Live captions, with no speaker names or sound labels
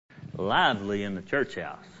lively in the church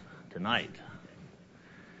house tonight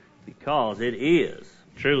because it is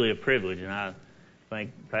truly a privilege, and I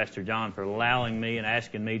thank Pastor John for allowing me and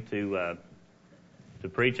asking me to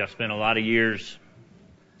preach. I spent a lot of years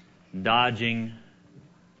dodging.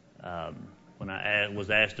 When I was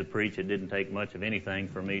asked to preach, it didn't take much of anything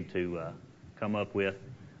for me to come up with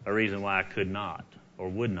a reason why I could not or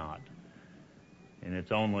would not. And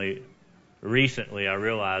it's only recently I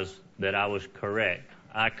realized that I was correct.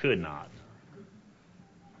 I could not.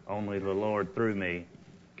 Only the Lord through me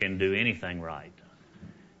can do anything right.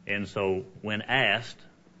 And so when asked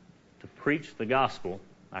to preach the gospel,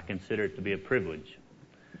 I consider it to be a privilege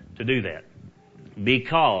to do that.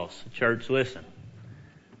 Because, church, listen,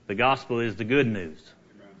 the gospel is the good news.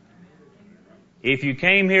 If you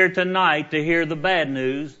came here tonight to hear the bad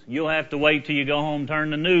news, you'll have to wait till you go home, turn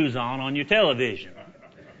the news on your television.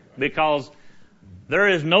 Because there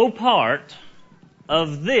is no part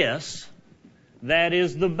of this that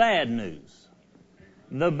is the bad news.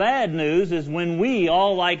 The bad news is when we,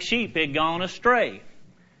 all like sheep, had gone astray.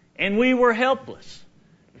 And we were helpless.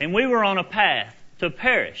 And we were on a path to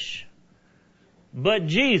perish. But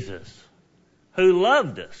Jesus, who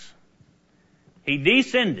loved us, He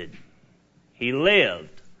descended, He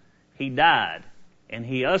lived, He died, and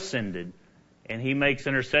He ascended, and He makes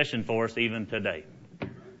intercession for us even today.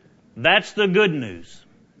 That's the good news.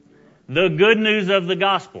 The good news of the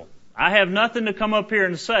gospel. I have nothing to come up here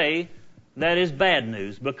and say that is bad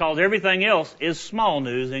news, because everything else is small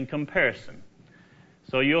news in comparison.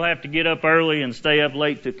 So you'll have to get up early and stay up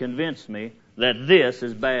late to convince me that this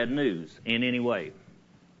is bad news in any way.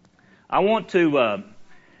 I want to,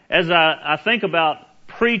 as I think about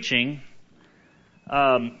preaching,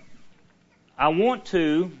 I want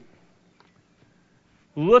to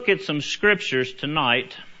look at some scriptures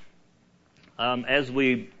tonight as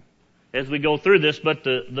we go through this. But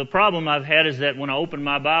the problem I've had is that when I open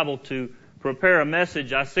my Bible to prepare a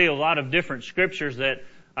message, I see a lot of different scriptures that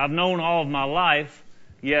I've known all of my life,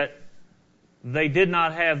 yet they did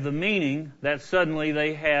not have the meaning that suddenly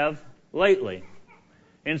they have lately.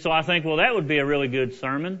 And so I think, well, that would be a really good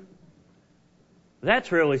sermon.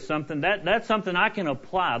 That's really something, that's something I can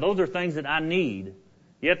apply. Those are things that I need.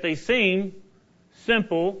 Yet they seem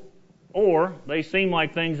simple, or they seem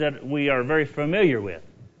like things that we are very familiar with.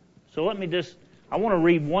 So I want to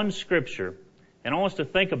read one scripture, and I want us to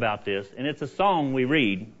think about this, and it's a song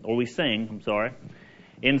we sing.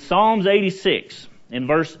 In Psalms 86, in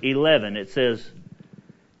verse 11, it says,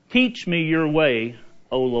 "Teach me your way,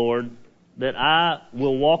 O Lord, that I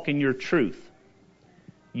will walk in your truth.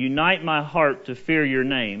 Unite my heart to fear your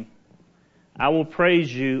name. I will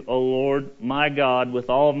praise you, O Lord, my God, with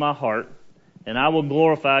all of my heart, and I will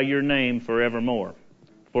glorify your name forevermore.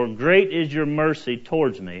 For great is your mercy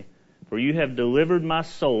towards me, for you have delivered my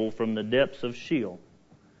soul from the depths of Sheol."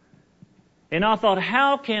 And I thought,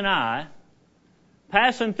 how can I,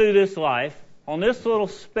 passing through this life, on this little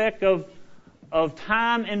speck of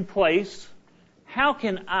time and place, how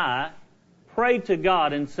can I pray to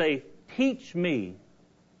God and say, "Teach me,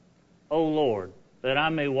 O Lord, that I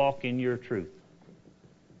may walk in your truth"?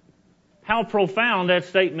 How profound that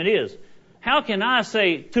statement is. How can I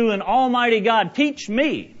say to an almighty God, "Teach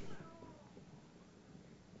me"?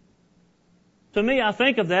 To me, I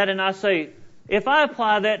think of that and I say, if I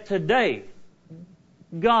apply that today,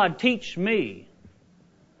 "God, teach me,"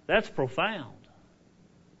 that's profound.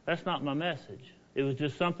 That's not my message. It was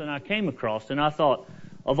just something I came across, and I thought,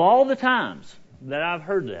 of all the times that I've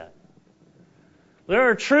heard that, there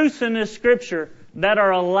are truths in this scripture that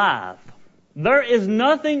are alive. There is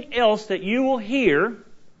nothing else that you will hear,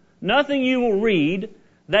 nothing you will read,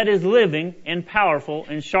 that is living and powerful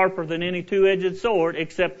and sharper than any two-edged sword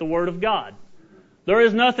except the Word of God. There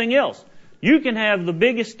is nothing else. You can have the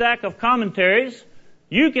biggest stack of commentaries.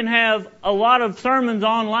 You can have a lot of sermons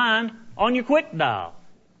online on your quick dial.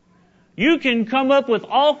 You can come up with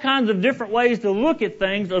all kinds of different ways to look at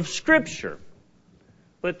things of Scripture.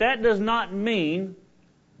 But that does not mean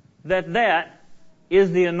that that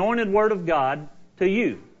is the anointed Word of God to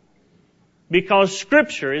you. Because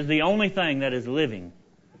Scripture is the only thing that is living,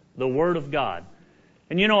 the Word of God.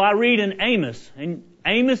 And I read in Amos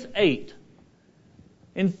 8,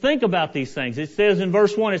 and think about these things. It says in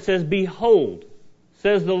verse 1, it says, "Behold,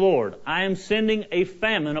 says the Lord, I am sending a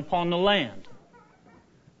famine upon the land."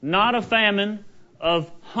 Not a famine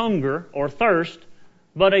of hunger or thirst,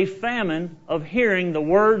 but a famine of hearing the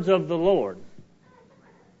words of the Lord.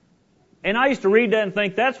 And I used to read that and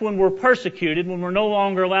think that's when we're persecuted, when we're no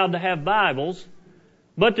longer allowed to have Bibles.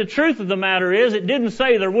 But the truth of the matter is, it didn't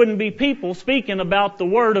say there wouldn't be people speaking about the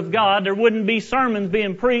Word of God. There wouldn't be sermons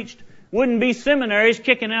being preached wouldn't be seminaries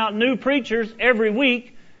kicking out new preachers every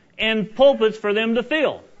week and pulpits for them to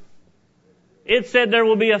fill. It said there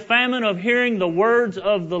will be a famine of hearing the words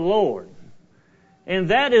of the Lord. And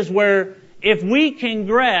that is where, if we can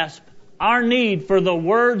grasp our need for the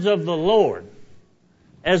words of the Lord,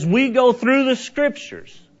 as we go through the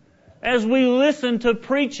Scriptures, as we listen to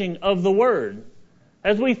preaching of the Word,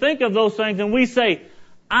 as we think of those things and we say,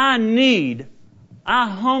 I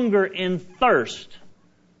hunger and thirst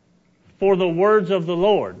for the words of the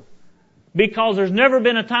Lord. Because there's never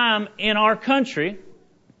been a time in our country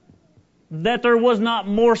that there was not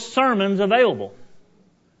more sermons available.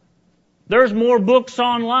 There's more books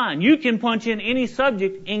online. You can punch in any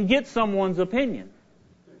subject and get someone's opinion.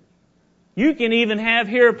 You can even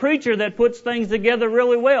hear a preacher that puts things together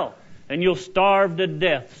really well. And you'll starve to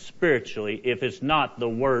death spiritually if it's not the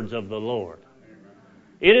words of the Lord.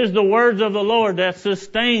 It is the words of the Lord that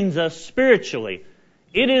sustains us spiritually.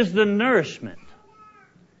 It is the nourishment.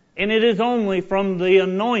 And it is only from the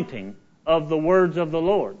anointing of the words of the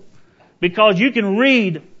Lord. Because you can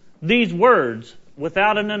read these words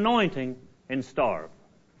without an anointing and starve.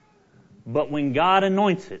 But when God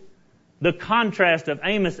anoints it, the contrast of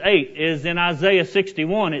Amos 8 is in Isaiah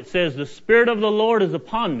 61. It says, the Spirit of the Lord is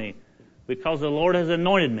upon me, because the Lord has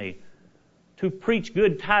anointed me to preach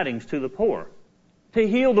good tidings to the poor, to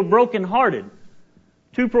heal the brokenhearted,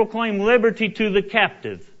 to proclaim liberty to the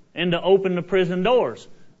captive, and to open the prison doors.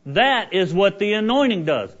 That is what the anointing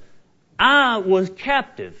does. I was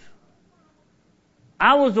captive.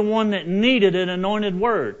 I was the one that needed an anointed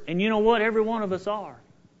word. And you know what? Every one of us are.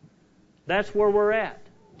 That's where we're at.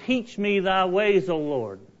 Teach me thy ways, O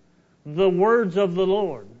Lord. The words of the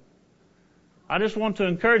Lord. I just want to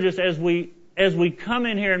encourage us as we come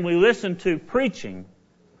in here and we listen to preaching.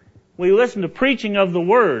 We listen to preaching of the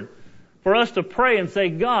word, for us to pray and say,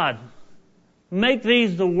 God, make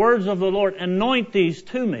these the words of the Lord. Anoint these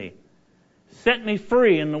to me. Set me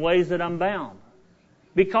free in the ways that I'm bound.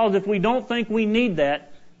 Because if we don't think we need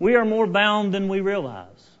that, we are more bound than we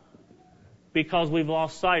realize. Because we've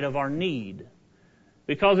lost sight of our need.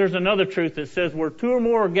 Because there's another truth that says where two or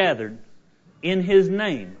more are gathered in His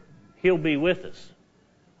name, He'll be with us.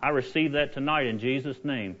 I receive that tonight in Jesus'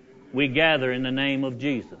 name. We gather in the name of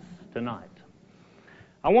Jesus tonight.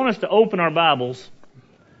 I want us to open our Bibles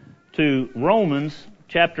to Romans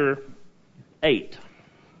chapter 8.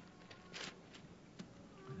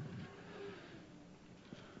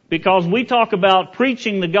 Because we talk about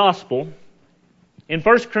preaching the gospel. In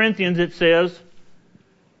 1 Corinthians it says,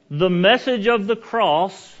 the message of the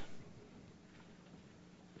cross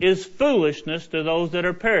is foolishness to those that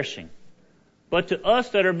are perishing. But to us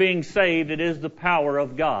that are being saved, it is the power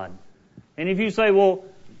of God. And if you say, well,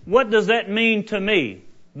 what does that mean to me?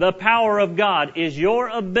 The power of God is your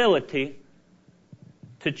ability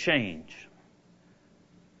to change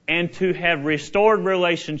and to have restored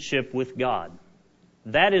relationship with God.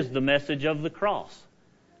 That is the message of the cross.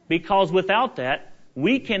 Because without that,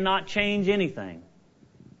 we cannot change anything.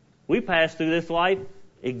 We pass through this life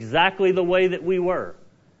exactly the way that we were,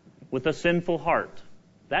 with a sinful heart.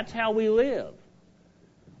 That's how we live.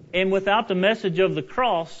 And without the message of the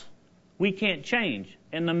cross, we can't change.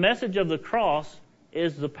 And the message of the cross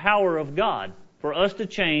is the power of God for us to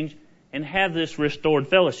change and have this restored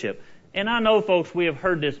fellowship. And I know, folks, we have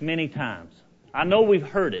heard this many times. I know we've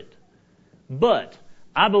heard it. But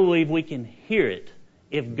I believe we can hear it.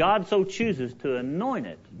 If God so chooses to anoint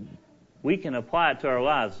it, we can apply it to our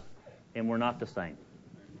lives, and we're not the same.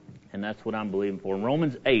 And that's what I'm believing for. In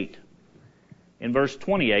Romans 8, in verse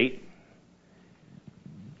 28,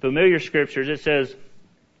 familiar scriptures, it says,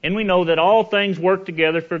 and we know that all things work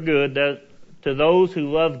together for good to those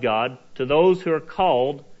who love God, to those who are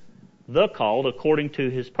called according to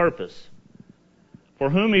His purpose. For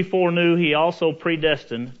whom He foreknew, He also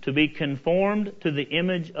predestined to be conformed to the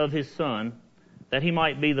image of His Son, that He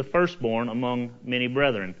might be the firstborn among many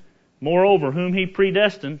brethren. Moreover, whom He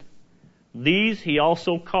predestined, these He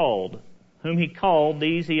also called. Whom He called,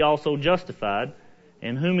 these He also justified.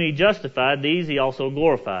 And whom He justified, these He also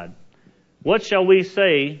glorified. What shall we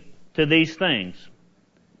say to these things?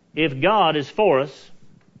 If God is for us,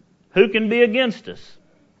 who can be against us?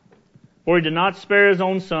 For He did not spare His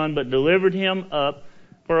own Son, but delivered Him up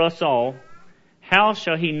for us all. How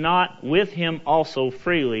shall He not with Him also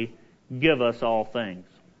freely give us all things?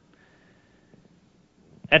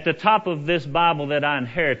 At the top of this Bible that I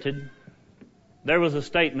inherited, there was a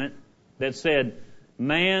statement that said,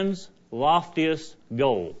 man's loftiest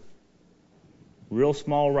goal. Real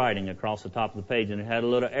small writing across the top of the page, and it had a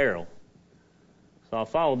little arrow. So I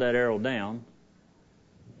followed that arrow down,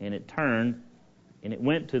 and it turned, and it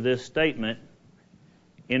went to this statement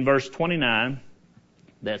in verse 29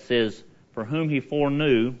 that says, "For whom he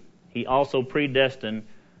foreknew, he also predestined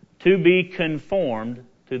to be conformed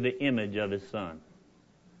to the image of his Son."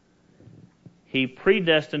 He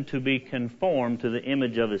predestined to be conformed to the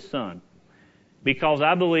image of his Son. Because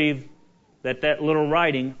I believe that that little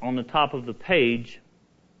writing on the top of the page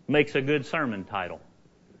makes a good sermon title.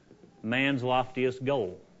 Man's loftiest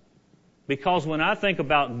goal. Because when I think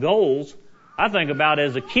about goals, I think about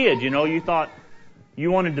as a kid, you thought you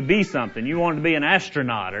wanted to be something. You wanted to be an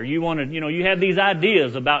astronaut, or you wanted, you had these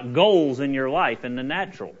ideas about goals in your life and the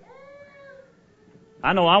natural.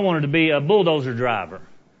 I know I wanted to be a bulldozer driver.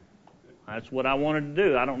 That's what I wanted to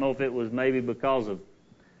do. I don't know if it was maybe because of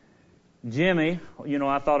Jimmy.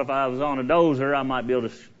 I thought if I was on a dozer, I might be able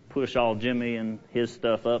to push all Jimmy and his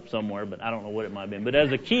stuff up somewhere, but I don't know what it might have been. But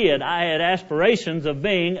as a kid, I had aspirations of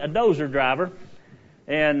being a dozer driver.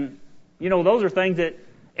 And, those are things that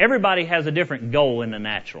everybody has a different goal in the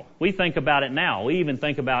natural. We think about it now. We even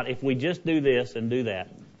think about if we just do this and do that.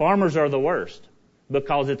 Farmers are the worst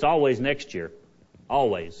because it's always next year.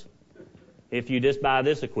 Always. If you just buy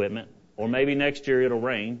this equipment, or maybe next year it'll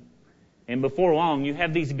rain, and before long you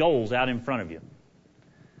have these goals out in front of you.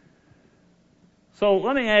 So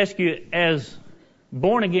let me ask you, as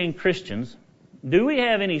born-again Christians, do we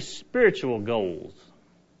have any spiritual goals?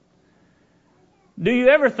 Do you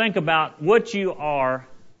ever think about what you are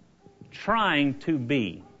trying to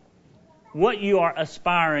be? What you are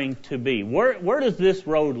aspiring to be? Where does this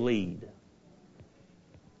road lead?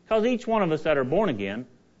 Because each one of us that are born again,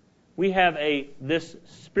 we have this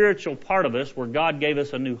spiritual part of us where God gave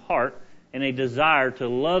us a new heart and a desire to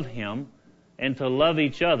love Him and to love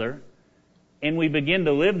each other, and we begin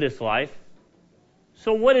to live this life.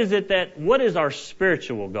 So what is our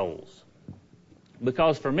spiritual goals?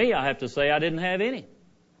 Because for me, I have to say I didn't have any.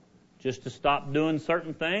 Just to stop doing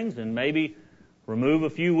certain things and maybe remove a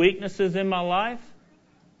few weaknesses in my life.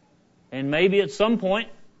 And maybe at some point,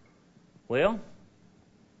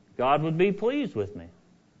 God would be pleased with me.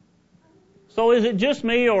 So is it just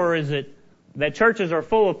me, or is it that churches are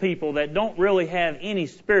full of people that don't really have any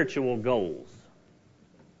spiritual goals?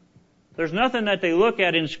 There's nothing that they look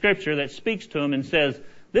at in Scripture that speaks to them and says,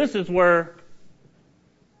 this is where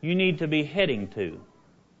you need to be heading to.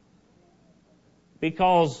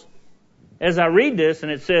 Because as I read this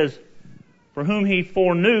and it says, "For whom he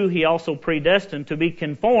foreknew, he also predestined to be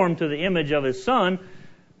conformed to the image of his Son,"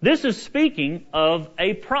 this is speaking of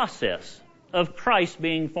a process of Christ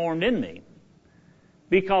being formed in me.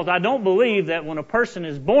 Because I don't believe that when a person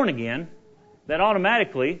is born again, that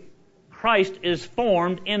automatically Christ is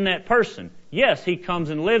formed in that person. Yes, He comes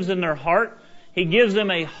and lives in their heart. He gives them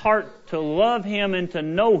a heart to love Him and to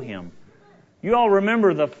know Him. You all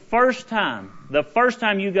remember the first time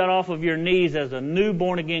you got off of your knees as a new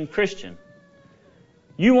born-again Christian.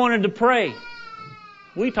 You wanted to pray.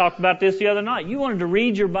 We talked about this the other night. You wanted to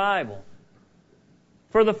read your Bible.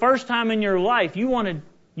 For the first time in your life, you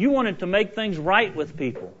wanted to make things right with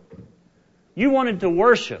people. You wanted to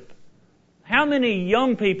worship. How many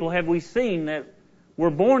young people have we seen that were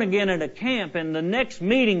born again at a camp, and the next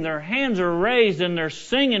meeting their hands are raised and they're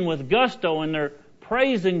singing with gusto and they're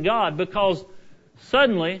praising God because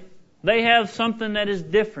suddenly they have something that is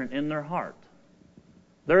different in their heart.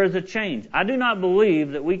 There is a change. I do not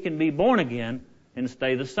believe that we can be born again and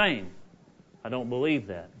stay the same. I don't believe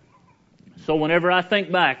that. So whenever I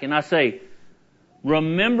think back and I say,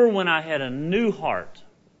 remember when I had a new heart.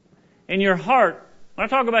 And your heart, when I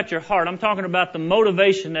talk about your heart, I'm talking about the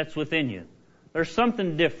motivation that's within you. There's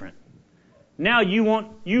something different. Now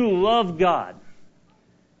you love God.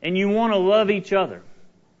 And you want to love each other.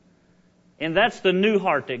 And that's the new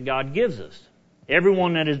heart that God gives us.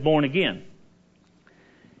 Everyone that is born again.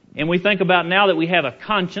 And we think about now that we have a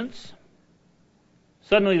conscience.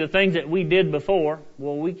 Suddenly the things that we did before,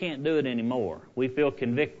 we can't do it anymore. We feel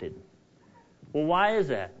convicted. Well, why is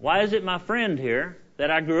that? Why is it my friend here that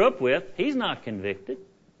I grew up with, he's not convicted?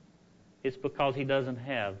 It's because he doesn't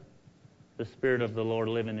have the Spirit of the Lord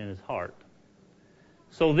living in his heart.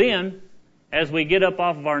 So then, as we get up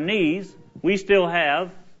off of our knees, we still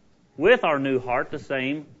have, with our new heart, the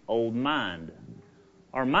same old mind.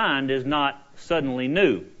 Our mind is not suddenly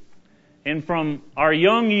new. And from our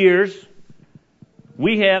young years,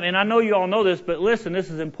 we have, and I know you all know this, but listen, this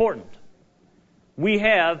is important. We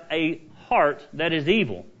have a heart that is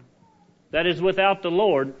evil, that is without the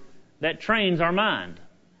Lord, that trains our mind.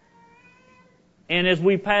 And as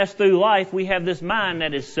we pass through life, we have this mind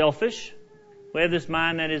that is selfish. We have this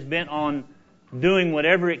mind that is bent on doing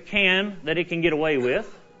whatever it can that it can get away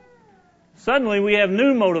with. Suddenly we have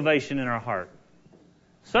new motivation in our heart.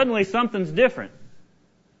 Suddenly something's different.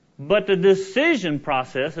 But the decision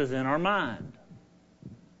process is in our mind.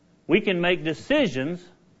 We can make decisions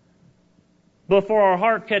before our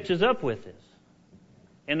heart catches up with us.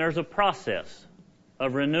 And there's a process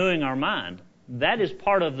of renewing our mind. That is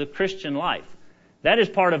part of the Christian life. That is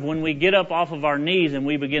part of when we get up off of our knees and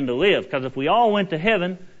we begin to live. Because if we all went to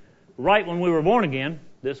heaven right when we were born again,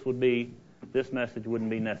 this message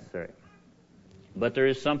wouldn't be necessary. But there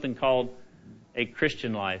is something called a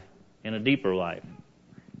Christian life and a deeper life.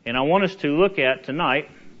 And I want us to look at tonight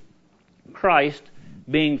Christ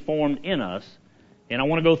being formed in us. And I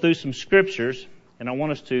want to go through some scriptures, and I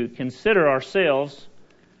want us to consider ourselves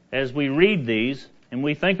as we read these and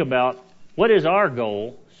we think about what is our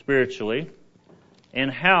goal spiritually and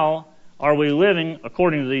how are we living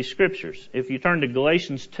according to these scriptures. If you turn to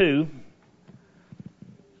Galatians 2,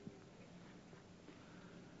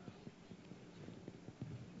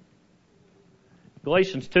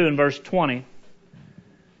 Galatians 2 and verse 20,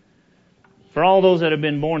 for all those that have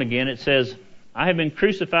been born again, it says, I have been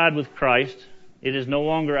crucified with Christ. It is no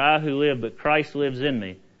longer I who live, but Christ lives in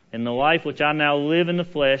me. In the life which I now live in the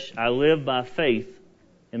flesh, I live by faith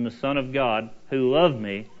in the Son of God, who loved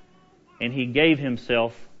me, and He gave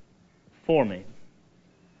Himself for me.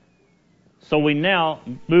 So we now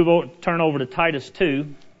turn over to Titus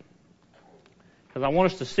 2, because I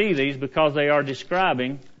want us to see these because they are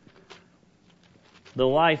describing the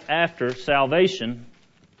life after salvation.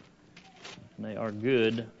 They are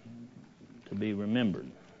good to be remembered.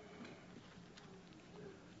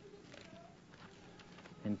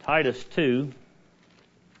 In Titus 2,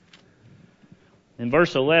 in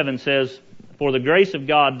verse 11 says, for the grace of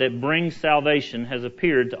God that brings salvation has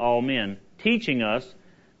appeared to all men, teaching us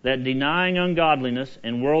that denying ungodliness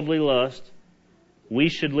and worldly lust, we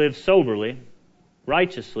should live soberly,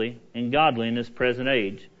 righteously, and godly in this present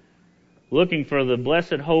age, looking for the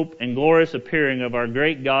blessed hope and glorious appearing of our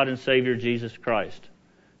great God and Savior Jesus Christ,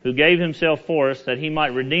 who gave Himself for us that He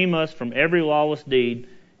might redeem us from every lawless deed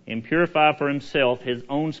and purify for Himself His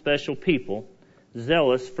own special people,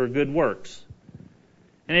 zealous for good works.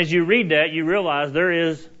 And as you read that, you realize there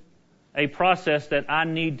is a process that I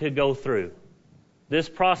need to go through. This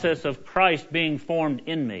process of Christ being formed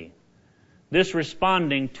in me. This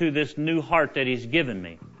responding to this new heart that He's given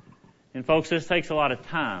me. And folks, this takes a lot of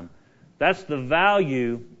time. That's the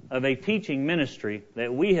value of a teaching ministry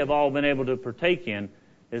that we have all been able to partake in,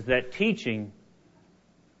 is that teaching,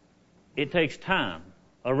 it takes time.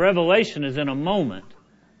 A revelation is in a moment,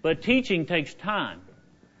 but teaching takes time.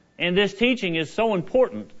 And this teaching is so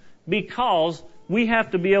important because we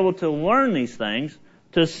have to be able to learn these things,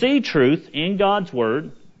 to see truth in God's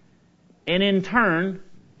Word, and in turn,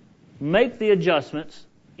 make the adjustments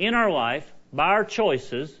in our life by our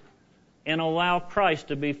choices and allow Christ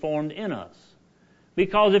to be formed in us.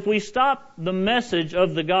 Because if we stop the message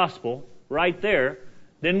of the gospel right there,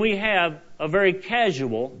 then we have a very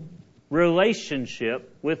casual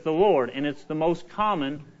relationship with the Lord, and it's the most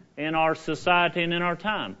common in our society and in our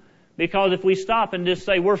time. Because if we stop and just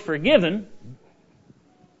say we're forgiven,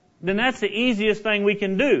 then that's the easiest thing we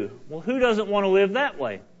can do. Well, who doesn't want to live that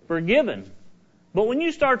way? Forgiven. But when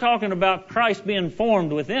you start talking about Christ being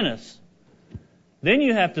formed within us, then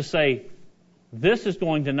you have to say, this is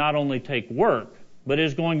going to not only take work, but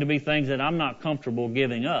is going to be things that I'm not comfortable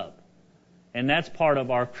giving up. And that's part of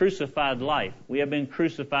our crucified life. We have been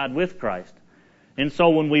crucified with Christ. And so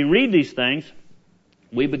when we read these things,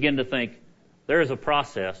 we begin to think, there is a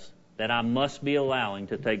process that I must be allowing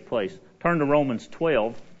to take place. Turn to Romans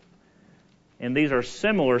 12, and these are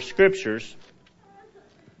similar scriptures,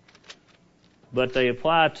 but they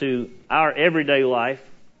apply to our everyday life,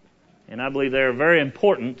 and I believe they are very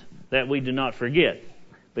important that we do not forget.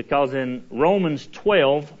 Because in Romans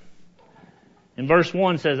 12, in verse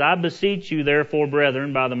 1 says, I beseech you therefore,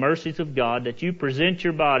 brethren, by the mercies of God, that you present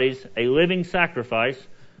your bodies a living sacrifice,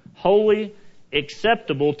 holy,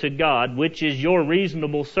 acceptable to God, which is your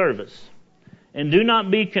reasonable service. And do not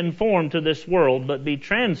be conformed to this world, but be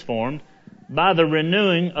transformed by the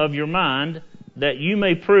renewing of your mind, that you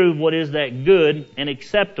may prove what is that good and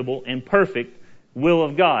acceptable and perfect will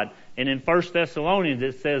of God. And in 1 Thessalonians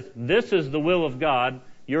it says, this is the will of God,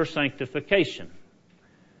 your sanctification.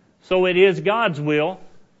 So it is God's will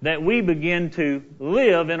that we begin to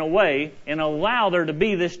live in a way and allow there to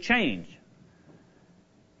be this change.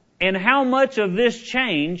 And how much of this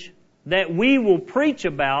change that we will preach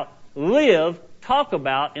about, live, talk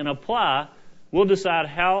about, and apply will decide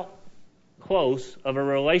how close of a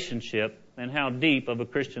relationship and how deep of a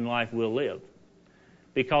Christian life we'll live.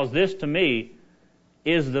 Because this, to me,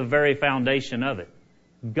 is the very foundation of it.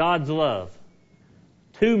 God's love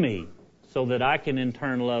to me, so that I can in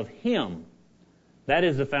turn love Him. That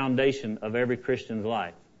is the foundation of every Christian's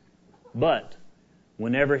life. But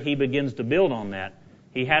whenever he begins to build on that,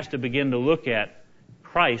 he has to begin to look at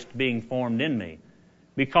Christ being formed in me.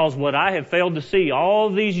 Because what I have failed to see all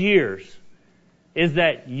these years is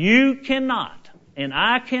that you cannot, and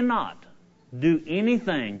I cannot, do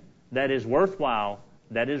anything that is worthwhile,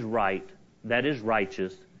 that is right, that is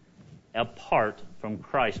righteous, apart from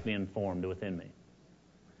Christ being formed within me.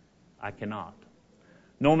 I cannot.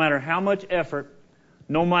 No matter how much effort,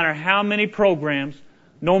 no matter how many programs,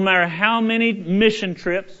 no matter how many mission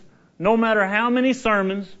trips, no matter how many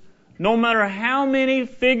sermons, no matter how many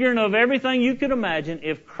figuring of everything you could imagine,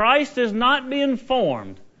 if Christ is not being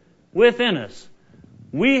formed within us,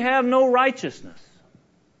 we have no righteousness.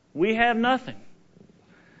 We have nothing.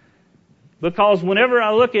 Because whenever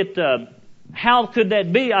I look at how could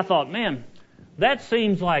that be, I thought, man, that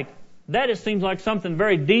seems like something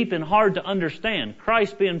very deep and hard to understand.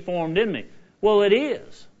 Christ being formed in me. Well, it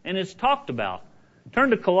is, and it's talked about.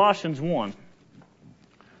 Turn to Colossians 1.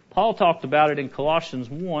 Paul talked about it in Colossians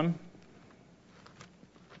 1.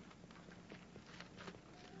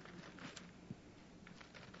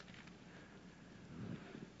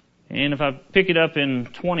 And if I pick it up in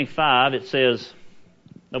 25, it says,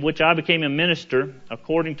 of which I became a minister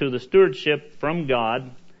according to the stewardship from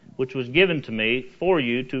God, which was given to me for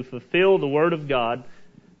you to fulfill the word of God,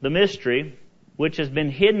 the mystery, which has been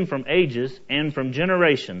hidden from ages and from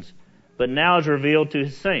generations, but now is revealed to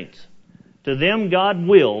His saints. To them God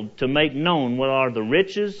willed to make known what are the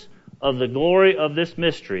riches of the glory of this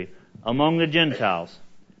mystery among the Gentiles,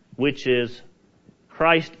 which is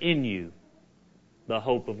Christ in you, the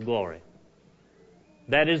hope of glory.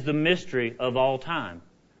 That is the mystery of all time.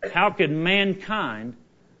 How could mankind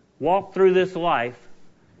walk through this life,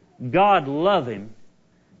 God love him,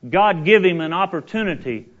 God give him an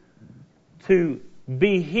opportunity to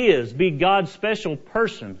be His, be God's special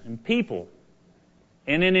person and people,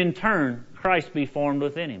 and then in turn, Christ be formed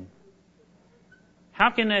within him? How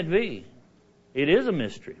can that be? It is a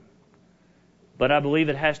mystery. But I believe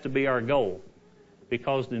it has to be our goal.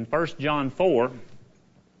 Because in 1 John 4,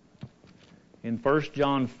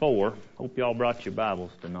 hope y'all brought your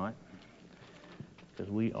Bibles tonight,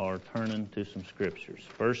 because we are turning to some scriptures.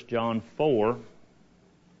 1 John 4,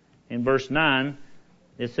 in verse 9,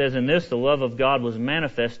 it says, in this the love of God was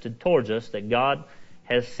manifested towards us, that God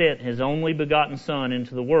has sent His only begotten Son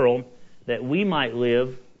into the world, that we might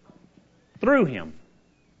live through Him.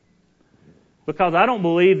 Because I don't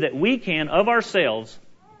believe that we can, of ourselves,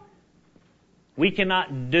 we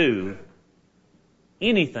cannot do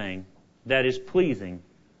anything that is pleasing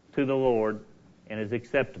to the Lord and is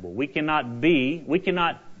acceptable. We cannot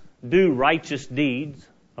do righteous deeds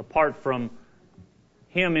apart from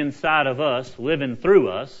Him inside of us, living through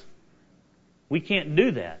us. We can't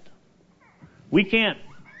do that. We can't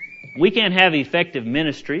have effective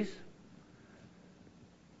ministries.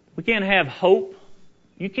 We can't have hope.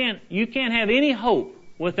 You can't have any hope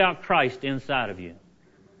without Christ inside of you.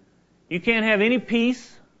 You can't have any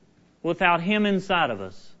peace without Him inside of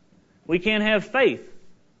us. We can't have faith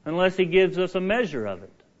unless He gives us a measure of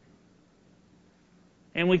it.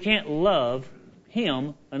 And we can't love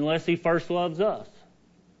Him unless He first loves us.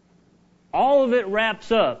 All of it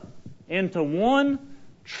wraps up into one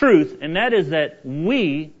truth, and that is that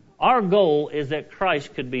our goal is that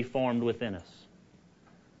Christ could be formed within us.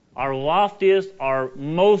 Our loftiest, our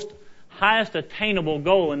most highest attainable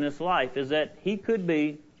goal in this life is that He could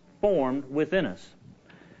be formed within us.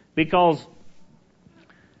 Because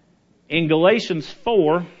in Galatians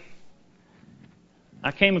 4,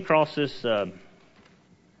 I came across this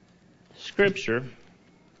scripture.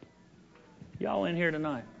 Y'all in here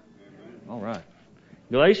tonight? All right.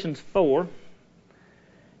 Galatians 4,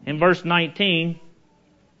 in verse 19,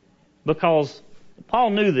 because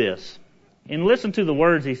Paul knew this. And listen to the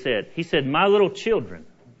words he said. He said, my little children,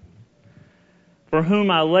 for whom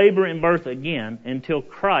I labor in birth again until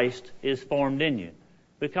Christ is formed in you.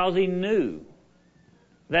 Because he knew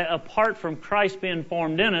that apart from Christ being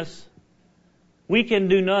formed in us, we can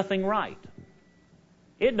do nothing right.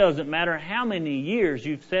 It doesn't matter how many years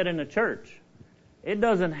you've sat in a church. It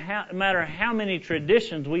doesn't matter how many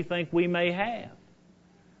traditions we think we may have.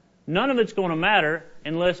 None of it's going to matter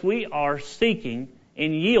unless we are seeking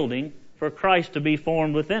and yielding for Christ to be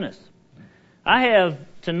formed within us. I have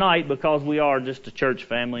tonight, because we are just a church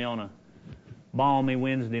family on a balmy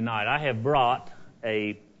Wednesday night, I have brought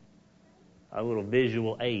a little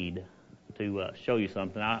visual aid to show you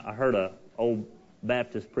something. I heard an old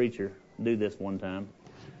Baptist preacher do this one time.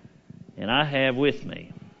 And I have with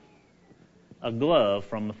me a glove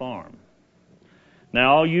from the farm.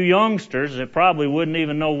 Now, all you youngsters that probably wouldn't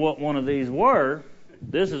even know what one of these were,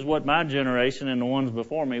 This is what my generation and the ones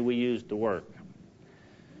before me, we used to work.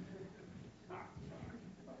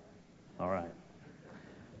 All right.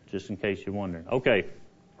 Just in case you're wondering. Okay.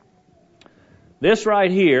 This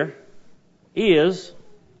right here it's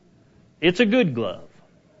a good glove.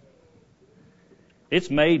 It's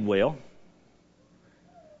made well.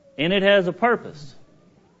 And it has a purpose.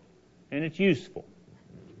 And it's useful.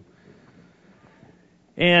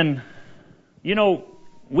 And,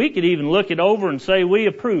 we could even look it over and say we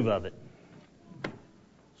approve of it.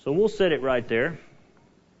 So we'll set it right there.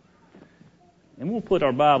 And we'll put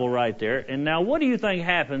our Bible right there. And now what do you think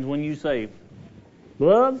happens when you say,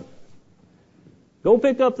 glove, go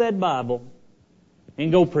pick up that Bible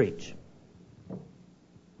and go preach?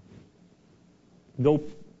 Go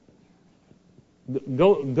do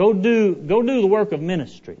the work of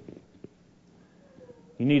ministry.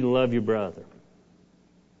 You need to love your brother.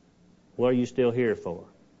 What are you still here for?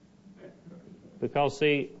 Because,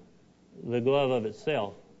 see, the glove of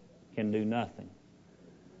itself can do nothing.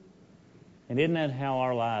 And isn't that how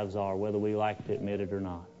our lives are, whether we like to admit it or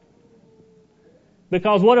not?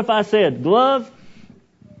 Because what if I said, glove,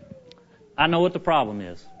 I know what the problem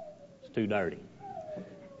is. It's too dirty.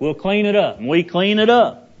 We'll clean it up. And we clean it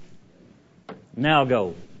up. Now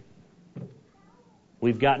go.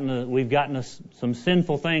 We've gotten some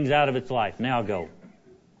sinful things out of its life. Now go.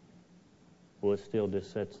 Well, it still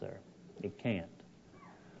just sits there. It can't.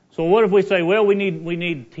 So what if we say, well, we need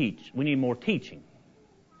to teach. We need more teaching.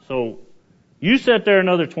 So you sit there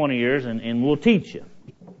another 20 years and we'll teach you.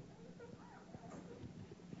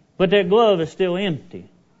 But that glove is still empty.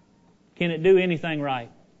 Can it do anything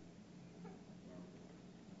right?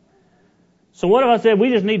 So what if I said we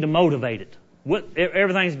just need to motivate it?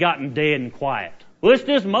 Everything's gotten dead and quiet. Let's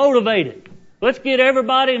just motivate it. Let's get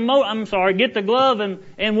everybody, get the glove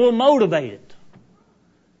and we'll motivate it.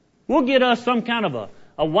 We'll get us some kind of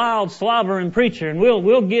a wild slobbering preacher and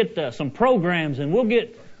we'll get some programs and we're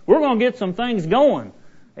going to get some things going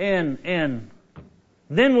and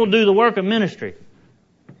then we'll do the work of ministry.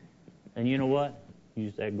 And you know what?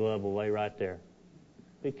 Use that glove away right there.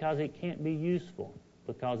 Because it can't be useful.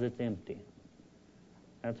 Because it's empty.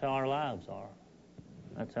 That's how our lives are.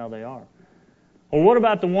 That's how they are. Or what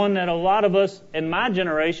about the one that a lot of us in my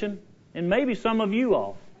generation, and maybe some of you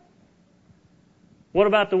all, what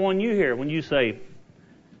about the one you hear when you say,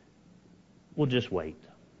 well, just wait.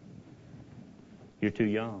 You're too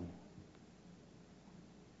young.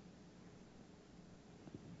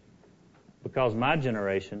 Because my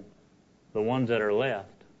generation, the ones that are left,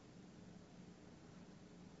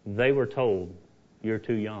 they were told, you're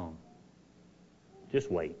too young. Just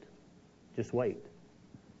wait. Just wait.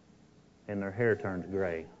 And their hair turns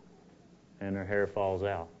gray. And their hair falls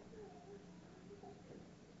out.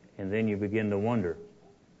 And then you begin to wonder,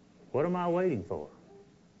 what am I waiting for?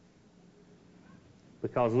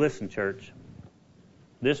 Because listen, church,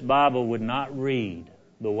 this Bible would not read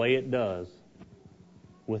the way it does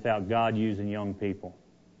without God using young people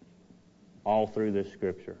all through this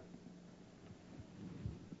Scripture.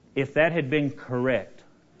 If that had been correct,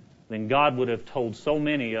 then God would have told so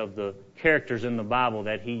many of the characters in the Bible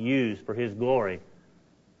that He used for His glory,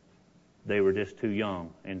 they were just too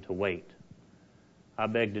young and to wait. I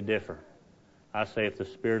beg to differ. I say if the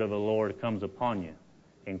Spirit of the Lord comes upon you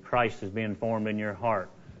and Christ is being formed in your heart,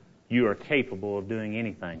 you are capable of doing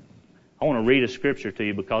anything. I want to read a scripture to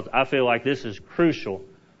you because I feel like this is crucial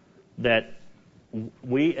that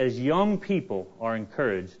we as young people are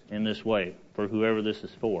encouraged in this way for whoever this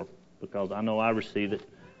is for, because I know I receive it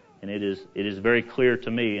and it is very clear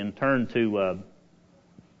to me. And turn to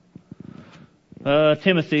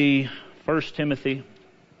Timothy, 1 Timothy.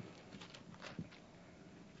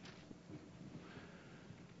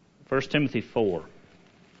 1 Timothy 4.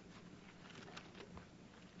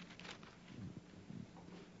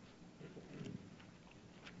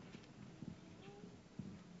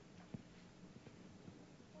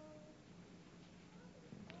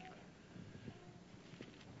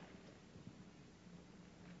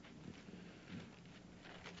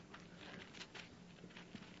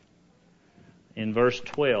 In verse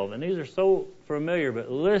 12, and these are so familiar, but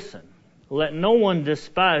listen, let no one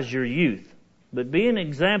despise your youth, but be an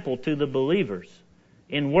example to the believers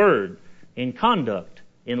in word, in conduct,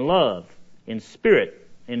 in love, in spirit,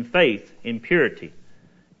 in faith, in purity.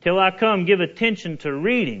 Till I come, give attention to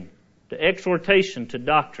reading, to exhortation, to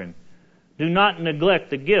doctrine. Do not neglect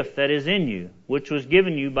the gift that is in you, which was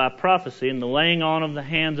given you by prophecy in the laying on of the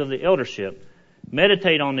hands of the eldership.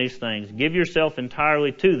 Meditate on these things. Give yourself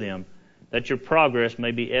entirely to them, that your progress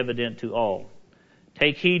may be evident to all.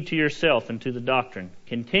 Take heed to yourself and to the doctrine.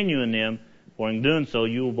 Continue in them, For in doing so,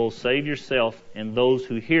 you will both save yourself and those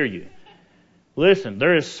who hear you. Listen,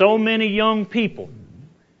 there is so many young people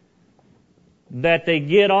that they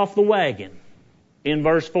get off the wagon in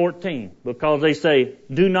verse 14, because they say,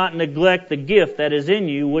 do not neglect the gift that is in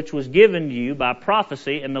you, which was given to you by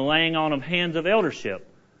prophecy and the laying on of hands of eldership.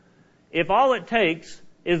 If all it takes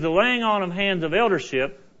is the laying on of hands of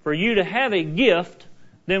eldership for you to have a gift,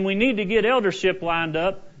 then we need to get eldership lined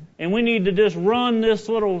up, and we need to just run this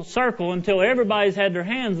little circle until everybody's had their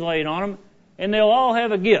hands laid on them, and they'll all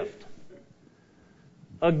have a gift.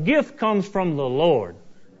 A gift comes from the Lord.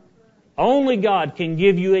 Only God can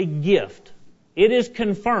give you a gift. It is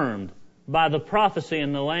confirmed by the prophecy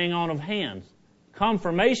and the laying on of hands.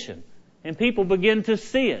 Confirmation. And people begin to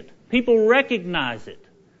see it. People recognize it.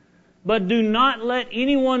 But do not let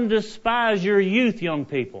anyone despise your youth, young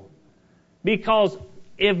people. Because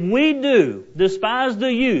if we do despise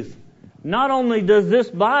the youth, not only does this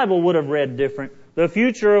Bible would have read different, the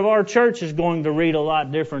future of our church is going to read a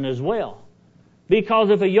lot different as well.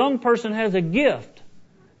 Because if a young person has a gift,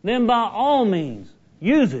 then by all means,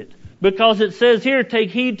 use it. Because it says here,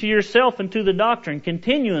 take heed to yourself and to the doctrine,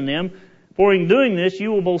 continue in them, for in doing this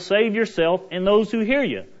you will both save yourself and those who hear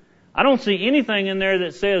you. I don't see anything in there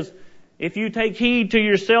that says, if you take heed to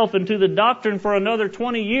yourself and to the doctrine for another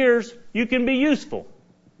 20 years, you can be useful.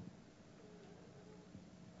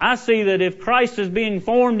 I see that if Christ is being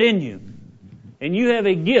formed in you, and you have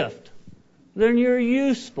a gift, then you're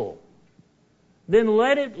useful. Then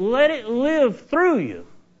let it live through you.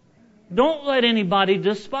 Don't let anybody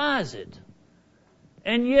despise it.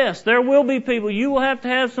 And yes, there will be people, you will have to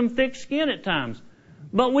have some thick skin at times.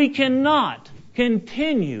 But we cannot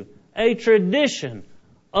continue a tradition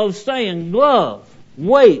of saying, glove,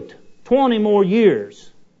 wait 20 more years.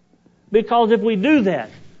 Because if we do that,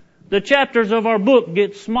 the chapters of our book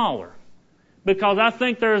get smaller. Because I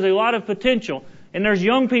think there is a lot of potential, and there's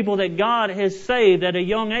young people that God has saved at a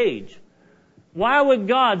young age. Why would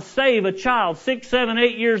God save a child 6, 7,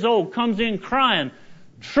 8 years old, comes in crying,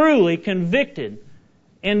 truly convicted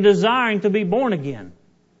and desiring to be born again?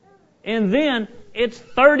 And then it's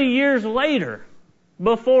 30 years later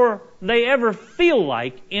before they ever feel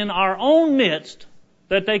like in our own midst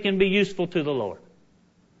that they can be useful to the Lord.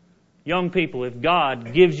 Young people, if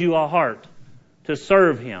God gives you a heart to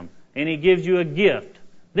serve Him and He gives you a gift,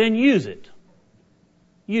 then use it.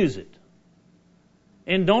 Use it.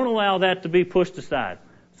 And don't allow that to be pushed aside.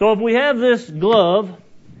 So if we have this glove,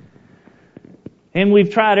 and we've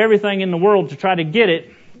tried everything in the world to try to get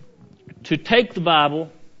it, to take the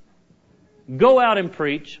Bible, go out and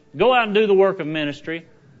preach, go out and do the work of ministry,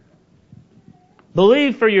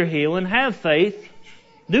 believe for your healing, have faith,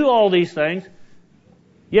 do all these things,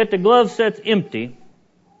 yet the glove sits empty,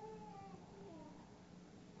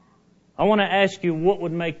 I want to ask you, what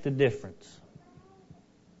would make the difference?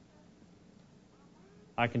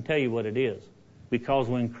 I can tell you what it is. Because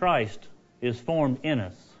when Christ is formed in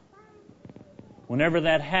us, whenever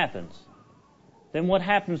that happens, then what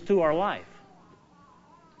happens to our life?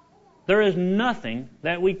 There is nothing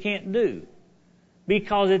that we can't do.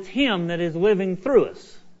 Because it's Him that is living through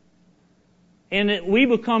us. And we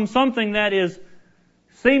become something that is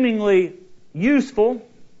seemingly useful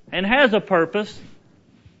and has a purpose,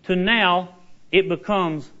 to now it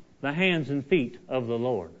becomes the hands and feet of the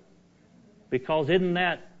Lord. Because isn't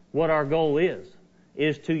that what our goal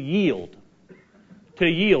is to yield. To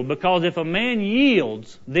yield. Because if a man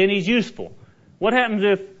yields, then he's useful. What happens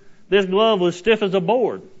if this glove was stiff as a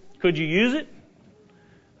board? Could you use it?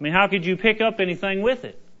 I mean, how could you pick up anything with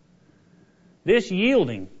it? This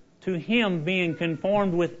yielding to Him being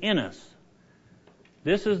conformed within us,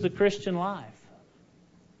 this is the Christian life.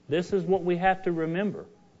 This is what we have to remember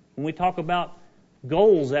when we talk about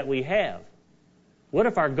goals that we have. What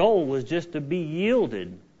if our goal was just to be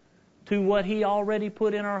yielded to what He already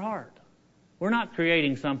put in our heart? We're not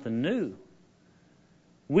creating something new.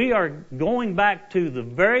 We are going back to the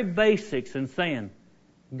very basics and saying,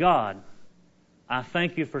 God, I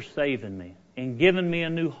thank You for saving me and giving me a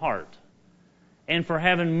new heart, and for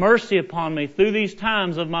having mercy upon me through these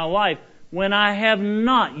times of my life when I have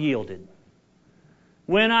not yielded,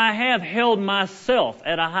 when I have held myself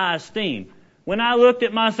at a high esteem, when I looked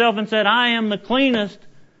at myself and said, I am the cleanest,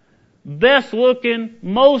 best looking,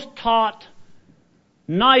 most taught,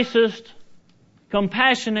 nicest,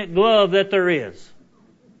 compassionate glove that there is.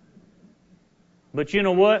 But you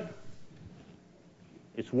know what?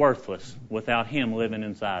 It's worthless without Him living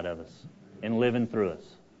inside of us and living through us.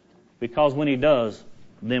 Because when He does,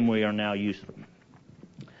 then we are now useful.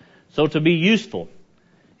 So to be useful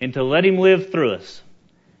and to let Him live through us,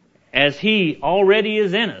 as He already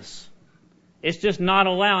is in us, It's just not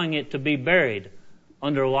allowing it to be buried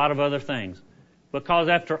under a lot of other things. Because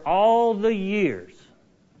after all the years,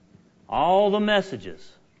 all the messages,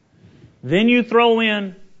 then you throw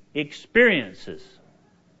in experiences.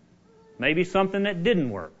 Maybe something that didn't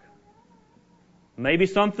work. Maybe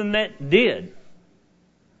something that did.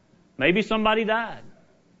 Maybe somebody died.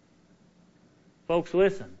 Folks,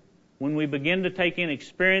 listen. When we begin to take in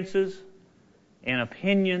experiences and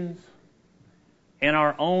opinions and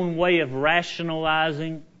our own way of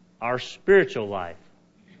rationalizing our spiritual life,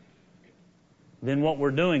 then what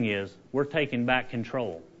we're doing is we're taking back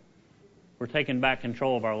control. We're taking back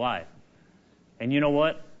control of our life. And you know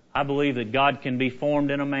what? I believe that God can be formed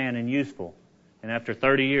in a man and useful. And after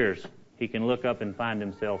 30 years, he can look up and find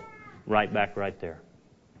himself right back right there.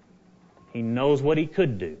 He knows what he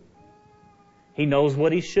could do. He knows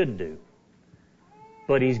what he should do.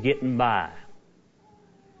 But he's getting by.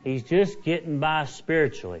 He's just getting by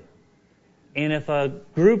spiritually. And if a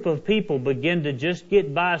group of people begin to just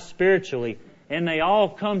get by spiritually, and they all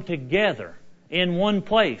come together in one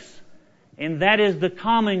place, and that is the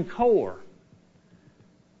common core,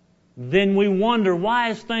 then we wonder, why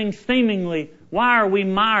is things why are we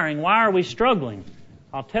miring? Why are we struggling?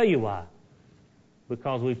 I'll tell you why.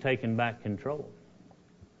 Because we've taken back control.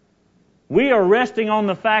 We are resting on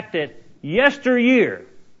the fact that yesteryear,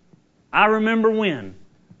 I remember when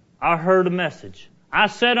I heard a message. I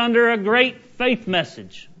sat under a great faith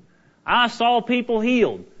message. I saw people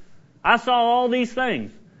healed. I saw all these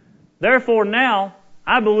things. Therefore now,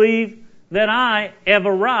 I believe that I have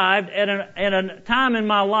arrived at a time in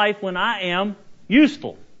my life when I am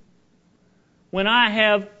useful. When I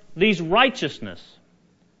have these righteousness.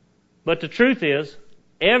 But the truth is,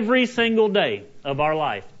 every single day of our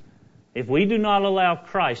life, if we do not allow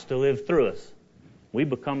Christ to live through us, we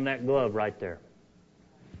become that glove right there.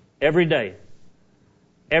 Every day.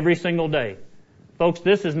 Every single day. Folks,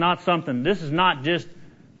 this is not just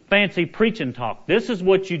fancy preaching talk. This is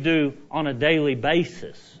what you do on a daily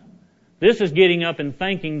basis. This is getting up and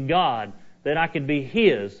thanking God that I could be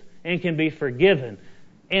His and can be forgiven.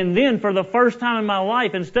 And then for the first time in my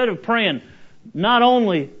life, instead of praying, not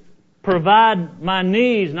only provide my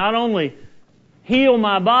needs, not only heal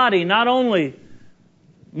my body, not only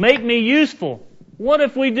make me useful, what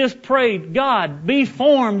if we just prayed, God, be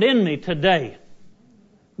formed in me today?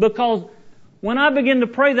 Because when I begin to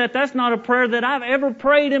pray that, that's not a prayer that I've ever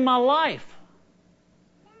prayed in my life.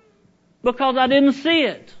 Because I didn't see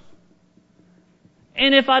it.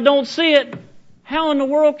 And if I don't see it, how in the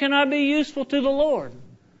world can I be useful to the Lord?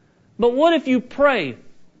 But what if you pray,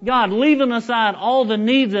 God, leaving aside all the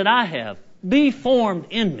needs that I have, be formed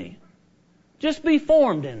in me. Just be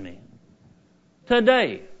formed in me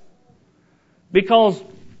today. Because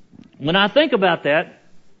when I think about that,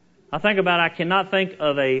 I cannot think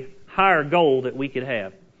of a higher goal that we could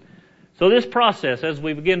have. So this process, as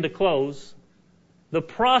we begin to close, the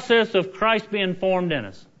process of Christ being formed in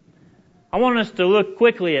us, I want us to look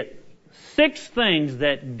quickly at 6 things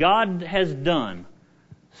that God has done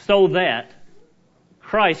so that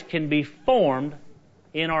Christ can be formed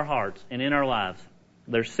in our hearts and in our lives.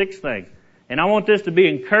 There's 6 things. And I want this to be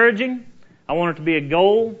encouraging. I want it to be a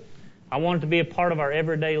goal. I want it to be a part of our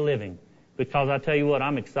everyday living. Because I tell you what,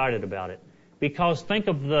 I'm excited about it. Because think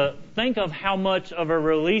of how much of a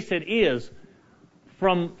release it is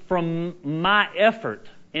from my effort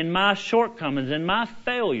and my shortcomings and my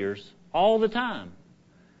failures all the time.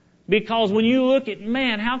 Because when you look at,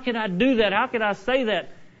 man, how could I do that? How could I say that?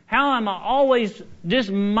 How am I always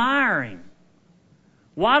just miring?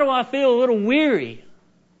 Why do I feel a little weary?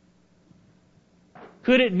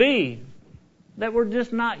 Could it be that we're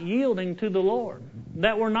just not yielding to the Lord?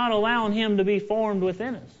 That we're not allowing Him to be formed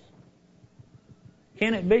within us?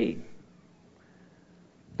 Can it be?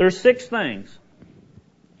 There's 6 things.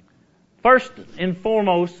 First and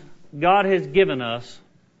foremost, God has given us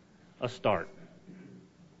a start.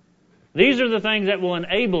 These are the things that will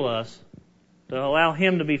enable us to allow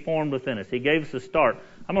Him to be formed within us. He gave us a start.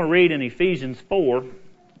 I'm going to read in Ephesians 4.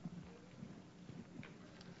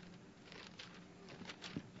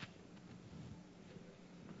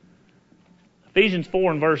 Ephesians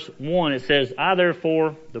 4 and verse 1, it says, I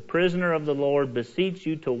therefore, the prisoner of the Lord, beseech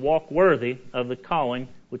you to walk worthy of the calling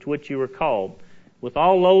with which you were called, with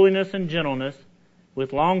all lowliness and gentleness,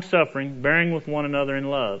 with long suffering, bearing with one another in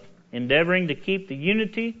love, endeavoring to keep the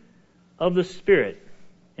unity of the Spirit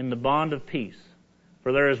in the bond of peace.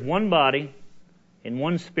 For there is one body and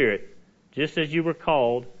one Spirit, just as you were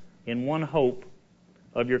called in one hope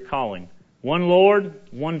of your calling. One Lord,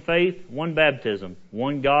 one faith, one baptism,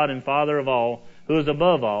 one God and Father of all, who is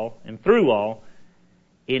above all and through all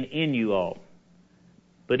and in you all.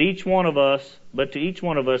 But to each one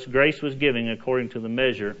of us, grace was given according to the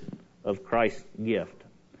measure of Christ's gift.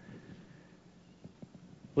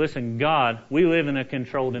 Listen, we live in a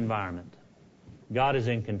controlled environment. God is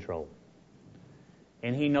in control.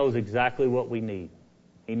 And He knows exactly what we need.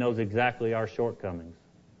 He knows exactly our shortcomings.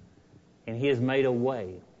 And He has made a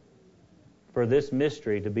way for this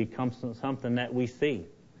mystery to become something that we see.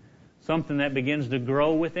 Something that begins to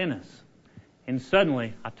grow within us. And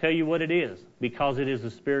suddenly, I tell you what it is. Because it is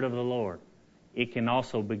the Spirit of the Lord, it can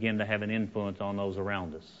also begin to have an influence on those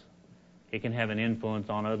around us. It can have an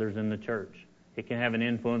influence on others in the church. It can have an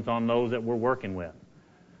influence on those that we're working with.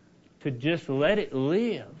 To just let it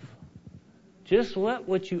live. Just let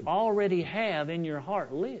what you already have in your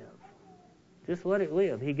heart live. Just let it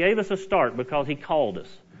live. He gave us a start because He called us.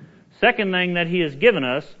 Second thing that He has given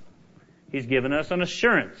us, He's given us an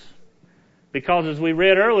assurance. Because as we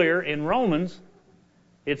read earlier in Romans,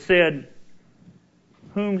 it said,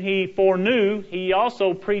 whom He foreknew, He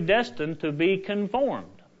also predestined to be conformed.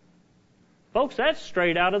 Folks, that's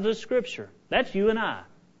straight out of the Scripture. That's you and I.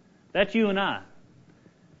 That's you and I.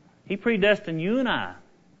 He predestined you and I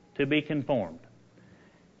to be conformed.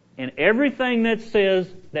 And everything that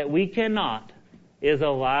says that we cannot is a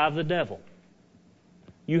lie of the devil.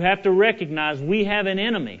 You have to recognize we have an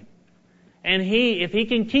enemy. And if he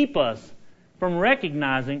can keep us from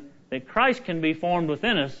recognizing that Christ can be formed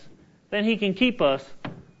within us, then He can keep us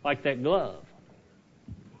like that glove.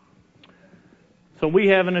 So we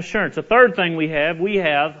have an assurance. The third thing we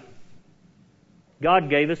have God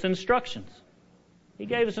gave us instructions. He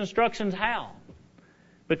gave us instructions how?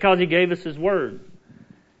 Because He gave us His Word.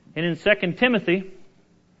 And in 2 Timothy,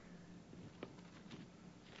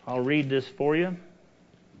 I'll read this for you.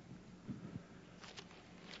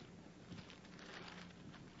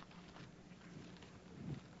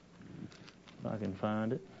 If I can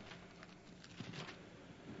find it.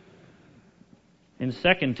 In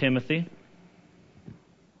 2 Timothy,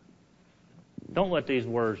 don't let these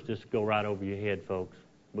words just go right over your head, folks,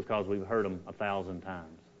 because we've heard them 1,000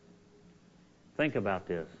 times. Think about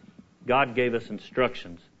this. God gave us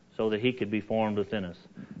instructions so that He could be formed within us.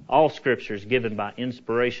 All Scripture is given by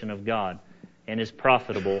inspiration of God and is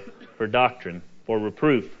profitable for doctrine, for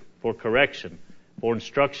reproof, for correction, for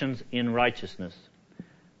instructions in righteousness,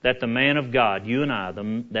 that the man of God, you and I,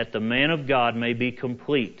 that the man of God may be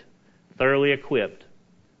complete, thoroughly equipped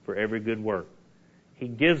for every good work. He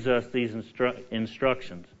gives us these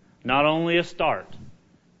instructions. Not only a start,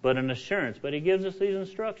 but an assurance. But He gives us these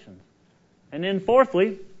instructions. And then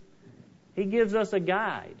fourthly, He gives us a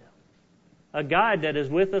guide. A guide that is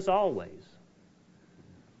with us always.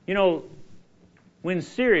 You know, when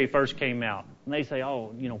Siri first came out, and they say,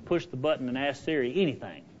 push the button and ask Siri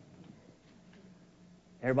anything.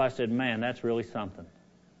 Everybody said, man, that's really something.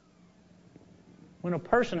 When a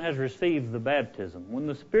person has received the baptism, when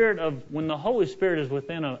the Holy Spirit is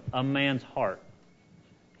within a man's heart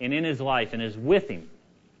and in his life and is with him,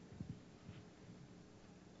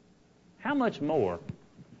 how much more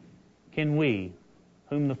can we,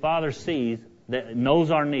 whom the Father sees, that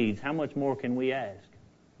knows our needs, how much more can we ask?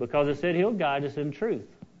 Because it said He'll guide us in truth.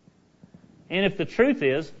 And if the truth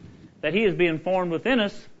is that He is being formed within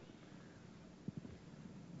us,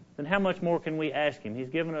 then how much more can we ask Him? He's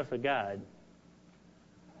given us a guide.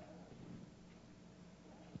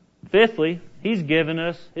 Fifthly, He's given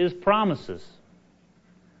us His promises.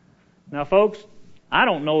 Now, folks, I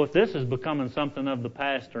don't know if this is becoming something of the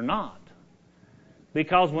past or not.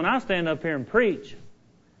 Because when I stand up here and preach,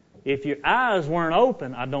 if your eyes weren't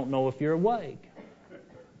open, I don't know if you're awake.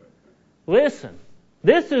 Listen,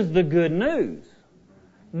 this is the good news.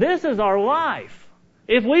 This is our life.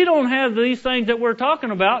 If we don't have these things that we're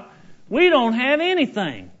talking about, we don't have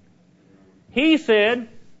anything. He said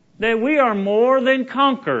that we are more than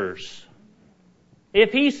conquerors.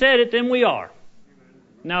 If He said it, then we are.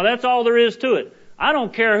 Now that's all there is to it. I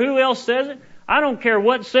don't care who else says it. I don't care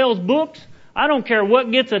what sells books. I don't care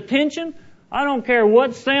what gets attention. I don't care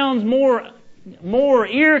what sounds more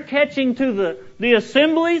ear-catching to the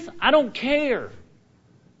assemblies. I don't care.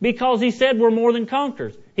 Because He said we're more than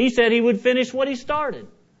conquerors. He said He would finish what He started.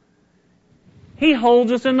 He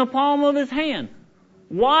holds us in the palm of His hand.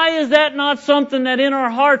 Why is that not something that in our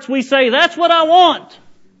hearts we say, that's what I want.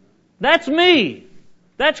 That's me.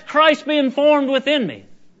 That's Christ being formed within me.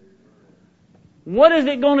 What is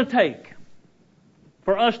it going to take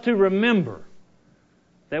for us to remember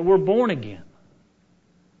that we're born again?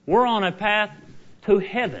 We're on a path to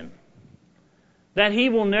heaven. That He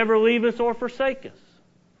will never leave us or forsake us.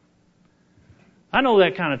 I know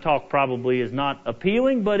that kind of talk probably is not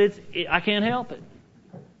appealing, but I can't help it.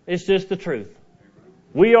 It's just the truth.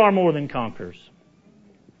 We are more than conquerors.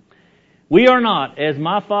 We are not, as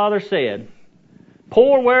my father said,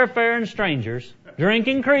 poor wayfaring strangers,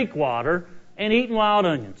 drinking creek water and eating wild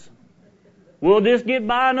onions. We'll just get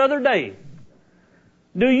by another day.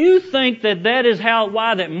 Do you think that is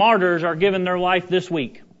why that martyrs are giving their life this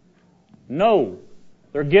week? No.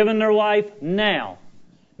 They're giving their life now,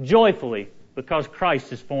 joyfully, because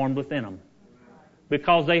Christ is formed within them.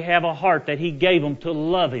 Because they have a heart that He gave them to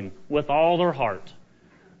love Him with all their heart.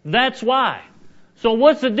 That's why. So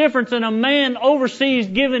what's the difference in a man overseas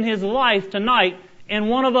giving his life tonight and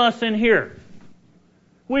one of us in here?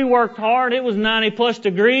 We worked hard. It was 90 plus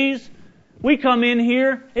degrees. We come in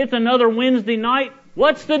here. It's another Wednesday night.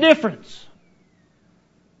 What's the difference?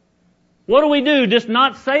 What do? Just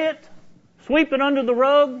not say it? Sweep it under the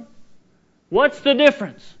rug? What's the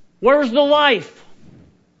difference? Where's the life?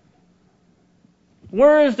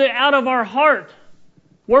 Where is the out of our heart?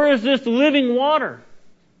 Where is this living water?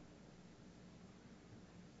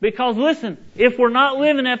 Because listen, if we're not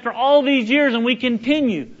living after all these years and we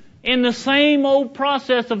continue in the same old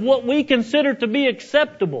process of what we consider to be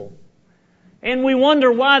acceptable, and we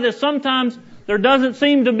wonder why that sometimes there doesn't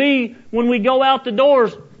seem to be, when we go out the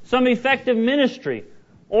doors, some effective ministry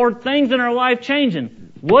or things in our life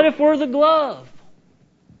changing. What if we're the glove?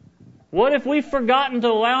 What if we've forgotten to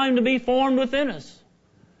allow Him to be formed within us?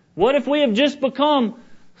 What if we have just become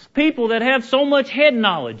people that have so much head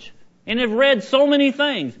knowledge and have read so many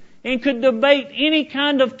things and could debate any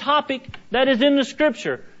kind of topic that is in the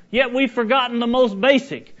Scripture, yet we've forgotten the most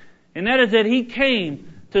basic, and that is that He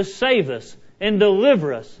came to save us and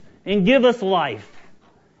deliver us and give us life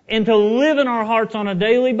and to live in our hearts on a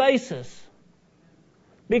daily basis.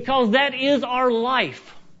 Because that is our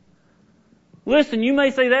life. Listen, you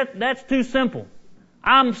may say that's too simple.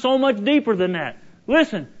 I'm so much deeper than that.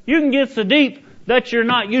 Listen, you can get so deep that you're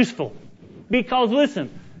not useful. Because listen,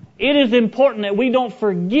 it is important that we don't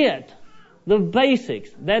forget the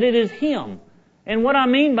basics, that it is Him. And what I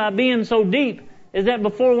mean by being so deep is that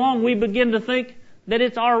before long we begin to think that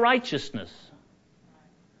it's our righteousness.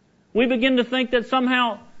 We begin to think that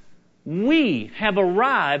somehow we have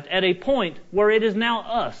arrived at a point where it is now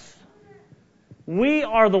us. We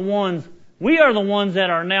are the ones that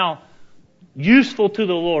are now useful to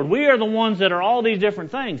the Lord. We are the ones that are all these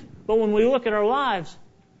different things. But when we look at our lives,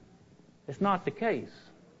 it's not the case.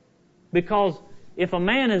 Because if a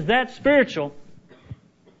man is that spiritual,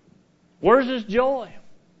 where's his joy?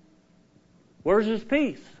 Where's his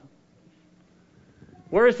peace?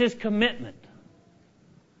 Where is his commitment?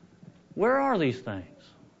 Where are these things?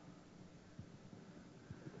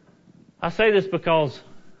 I say this because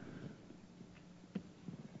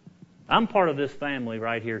I'm part of this family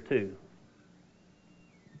right here too.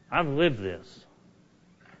 I've lived this.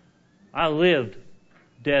 I lived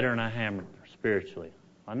deader than a hammer spiritually.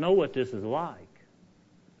 I know what this is like.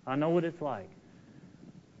 I know what it's like.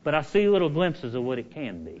 But I see little glimpses of what it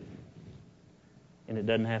can be. And it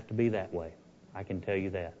doesn't have to be that way. I can tell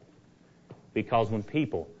you that. Because when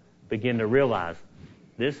people begin to realize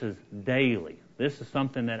this is daily, this is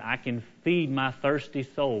something that I can feed my thirsty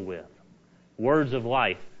soul with, words of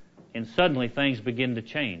life, and suddenly things begin to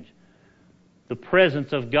change. The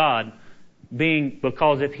presence of God being,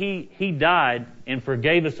 because if He died and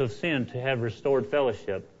forgave us of sin to have restored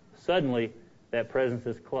fellowship, suddenly that presence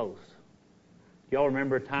is close. Y'all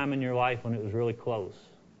remember a time in your life when it was really close?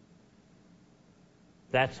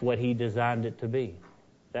 That's what He designed it to be.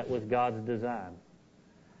 That was God's design.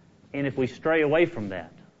 And if we stray away from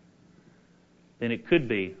that, then it could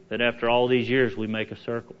be that after all these years we make a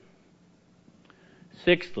circle.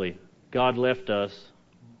 Sixthly, God left us,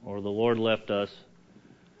 or the Lord left us,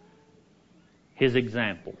 His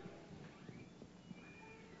example.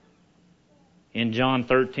 In John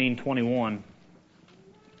 13:21,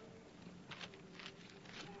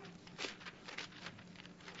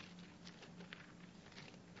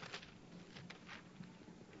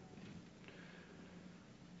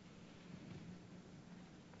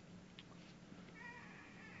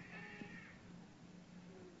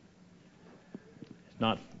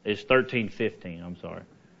 it's 13:15, I'm sorry.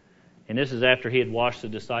 And this is after He had washed the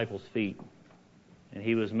disciples' feet. And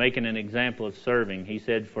He was making an example of serving. He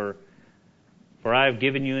said, For I have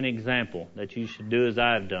given you an example, that you should do as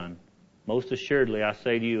I have done. Most assuredly, I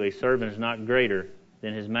say to you, a servant is not greater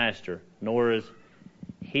than his master, nor is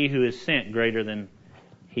he who is sent greater than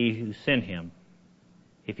he who sent him.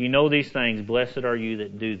 If you know these things, blessed are you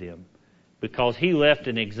that do them. Because He left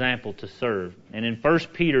an example to serve. And in 1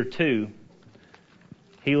 Peter 2,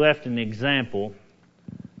 He left an example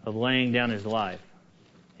of laying down His life.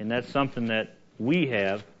 And that's something that we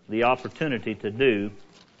have the opportunity to do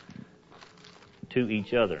to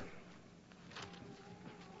each other.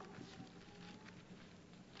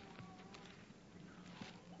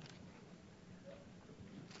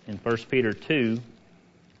 in 1 Peter 2,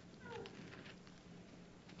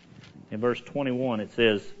 in verse 21, it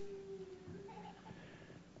says,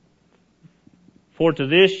 "For to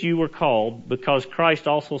this you were called, because Christ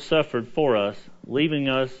also suffered for us, leaving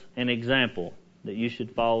us an example, that you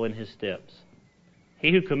should follow in his steps.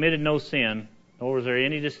 He who committed no sin, nor was there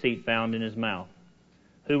any deceit found in his mouth,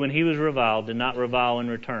 who when he was reviled did not revile in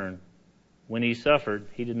return. When he suffered,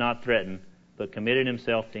 he did not threaten, but committed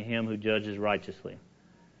himself to him who judges righteously,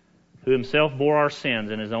 who himself bore our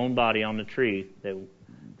sins in his own body on the tree,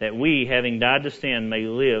 that we, having died to sin, may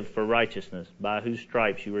live for righteousness, by whose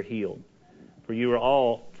stripes you were healed. For you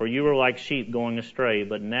were like sheep going astray,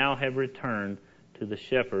 but now have returned to the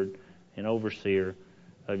shepherd and overseer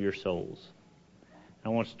of your souls." I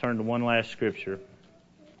want to turn to one last scripture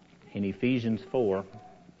in Ephesians 4.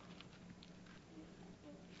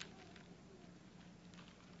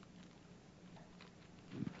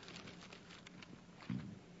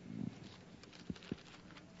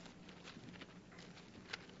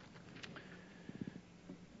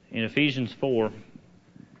 In Ephesians 4,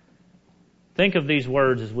 think of these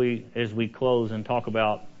words as we close and talk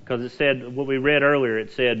about, because it said, what we read earlier,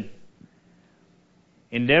 it said,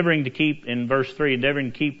 endeavoring to keep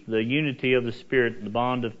the unity of the Spirit, the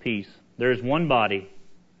bond of peace. There is one body,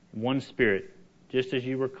 one Spirit, just as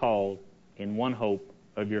you were called in one hope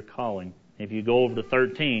of your calling. If you go over to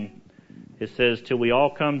 13, it says, till we all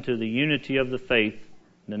come to the unity of the faith,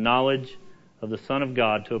 the knowledge of the Son of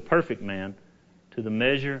God, to a perfect man, to the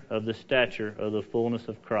measure of the stature of the fullness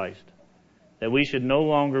of Christ, that we should no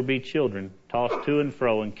longer be children, tossed to and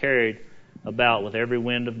fro and carried about with every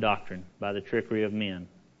wind of doctrine by the trickery of men,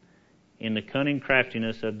 in the cunning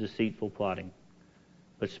craftiness of deceitful plotting.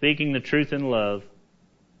 But speaking the truth in love,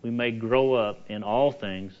 we may grow up in all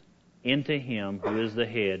things into him who is the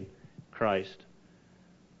head, Christ,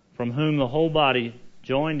 from whom the whole body,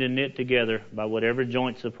 joined and knit together by whatever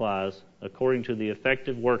joint supplies, according to the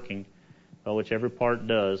effective working by which every part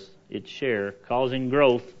does its share, causing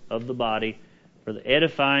growth of the body for the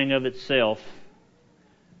edifying of itself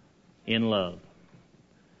in love.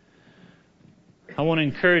 I want to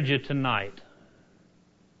encourage you tonight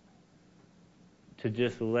to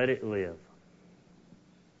just let it live.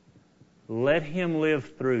 Let him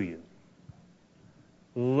live through you.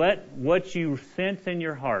 Let what you sense in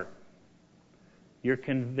your heart, your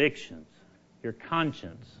convictions, your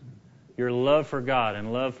conscience, your love for God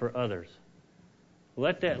and love for others,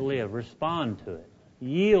 let that live. Respond to it.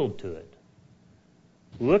 Yield to it.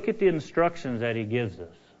 Look at the instructions that he gives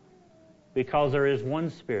us. Because there is one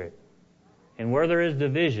Spirit. And where there is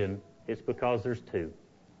division, it's because there's two.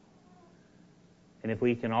 And if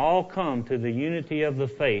we can all come to the unity of the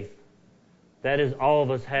faith, that is all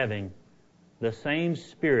of us having the same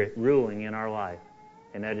Spirit ruling in our life.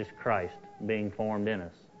 And that is Christ being formed in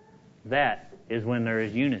us. That is when there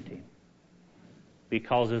is unity.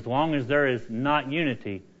 Because as long as there is not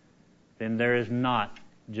unity, then there is not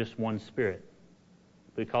just one Spirit.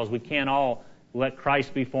 Because we can't all let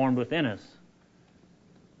Christ be formed within us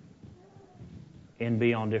and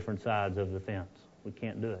be on different sides of the fence. We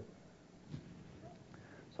can't do it.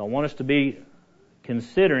 So I want us to be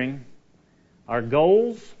considering our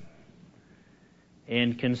goals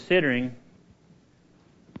and considering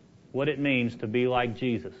what it means to be like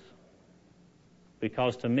Jesus.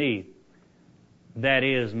 Because to me, that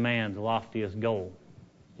is man's loftiest goal,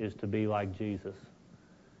 is to be like Jesus.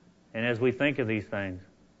 And as we think of these things,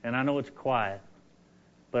 and I know it's quiet,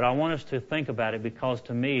 but I want us to think about it because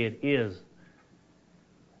to me it is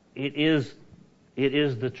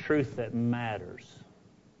the truth that matters.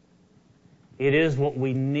 It is what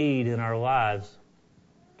we need in our lives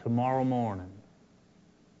tomorrow morning.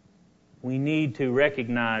 We need to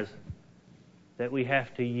recognize that we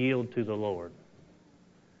have to yield to the Lord.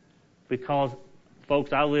 Because,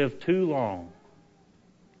 folks, I lived too long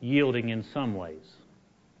yielding in some ways,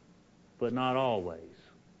 but not always.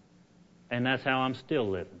 And that's how I'm still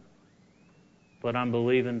living. But I'm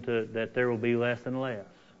believing that there will be less and less.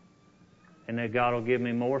 And that God will give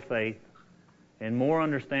me more faith and more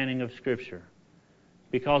understanding of Scripture.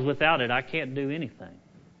 Because without it, I can't do anything.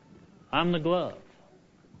 I'm the glove.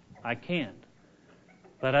 I can't.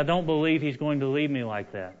 But I don't believe He's going to leave me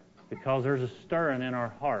like that. Because there's a stirring in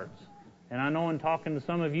our hearts. And I know in talking to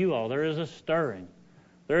some of you all, there is a stirring.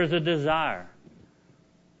 There is a desire.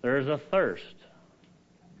 There is a thirst.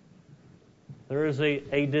 There is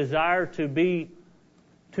a desire to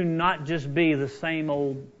not just be the same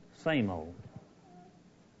old.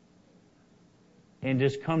 And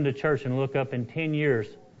just come to church and look up and 10 years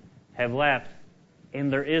have lapsed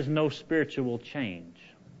and there is no spiritual change.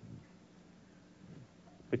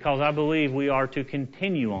 because I believe we are to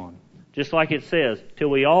continue on. Just like it says, till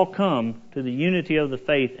we all come to the unity of the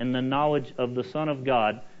faith and the knowledge of the Son of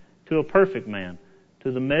God, to a perfect man,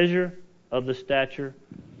 to the measure of the stature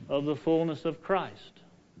of the fullness of Christ.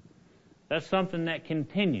 That's something that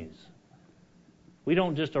continues. We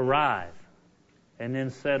don't just arrive and then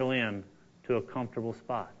settle in to a comfortable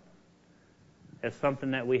spot. It's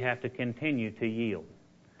something that we have to continue to yield.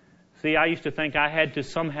 See, I used to think I had to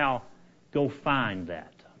somehow go find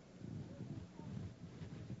that.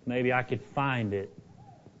 Maybe I could find it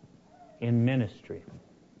in ministry.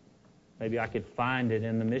 Maybe I could find it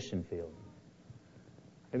in the mission field.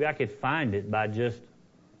 Maybe I could find it by just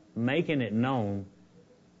making it known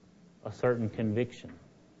a certain conviction.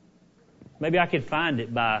 Maybe I could find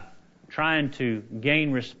it by trying to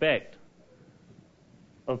gain respect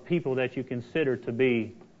of people that you consider to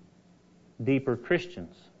be deeper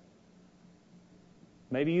Christians.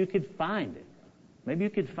 Maybe you could find it. Maybe you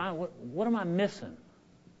could find, what am I missing?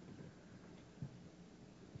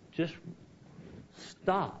 Just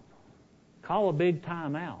stop. Call a big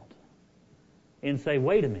time out and say,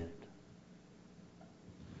 wait a minute.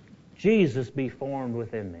 Jesus be formed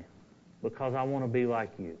within me because I want to be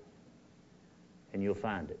like you. And you'll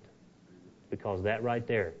find it. Because that right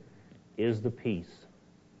there is the peace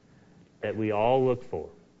that we all look for.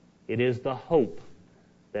 It is the hope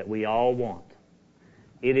that we all want.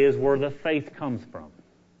 It is where the faith comes from.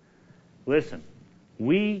 Listen,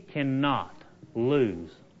 we cannot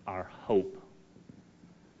lose our hope.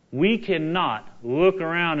 We cannot look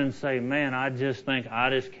around and say, man, I just think I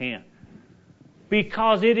just can't.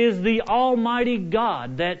 Because it is the Almighty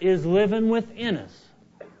God that is living within us.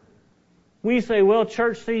 We say, well,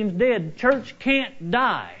 church seems dead. Church can't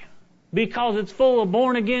die because it's full of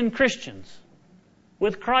born-again Christians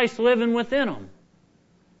with Christ living within them.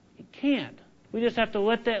 It can't. We just have to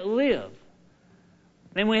let that live.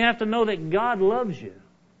 And we have to know that God loves you.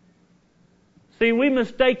 See, we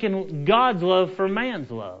mistaken God's love for man's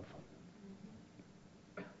love.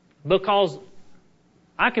 Because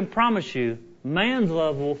I can promise you, man's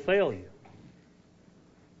love will fail you.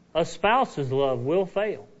 A spouse's love will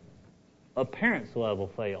fail. A parent's love will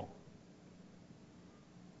fail.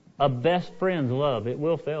 A best friend's love, it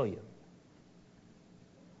will fail you.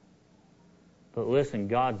 But listen,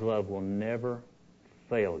 God's love will never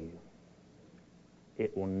fail you.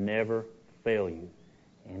 It will never fail you.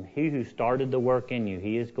 And He who started the work in you,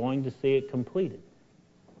 He is going to see it completed.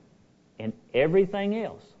 And everything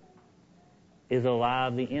else is a lie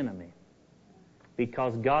of the enemy.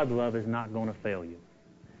 Because God's love is not going to fail you.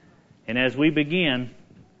 And as we begin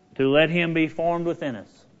to let Him be formed within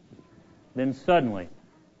us, then suddenly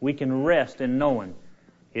we can rest in knowing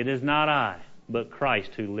it is not I, but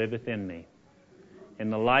Christ who liveth in me. In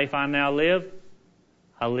the life I now live,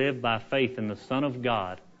 I live by faith in the Son of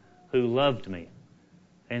God who loved me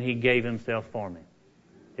and He gave Himself for me.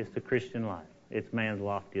 It's the Christian life. It's man's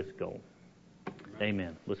loftiest goal.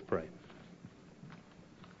 Amen. Let's pray.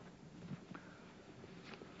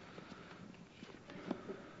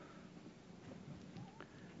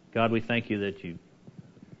 God, we thank You that You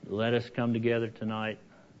let us come together tonight.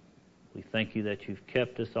 We thank You that You've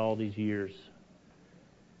kept us all these years.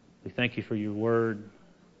 We thank You for Your Word.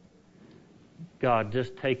 God,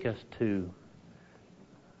 just take us to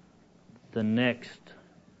the next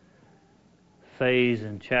phase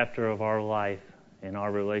and chapter of our life and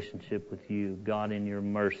our relationship with You. God, in Your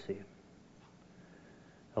mercy,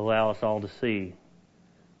 allow us all to see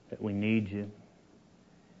that we need You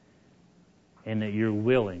and that You're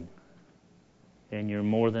willing and You're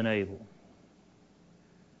more than able.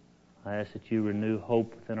 I ask that You renew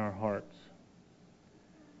hope within our hearts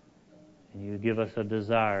and You give us a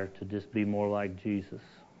desire to just be more like Jesus.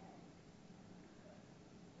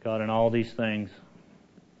 God, in all these things,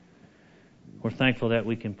 we're thankful that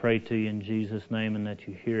we can pray to You in Jesus' name and that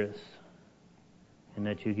You hear us and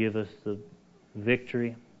that You give us the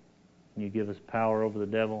victory and You give us power over the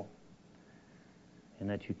devil and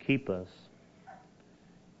that You keep us.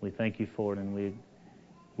 We thank You for it, and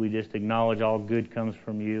we just acknowledge all good comes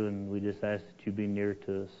from You, and we just ask that You be near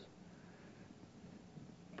to us.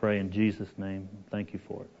 Pray in Jesus' name. Thank You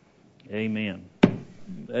for it. Amen.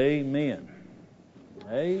 Amen.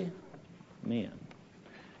 Amen.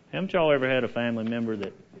 Haven't y'all ever had a family member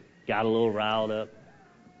that got a little riled up?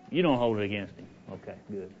 You don't hold it against him. Okay,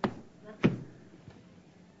 good.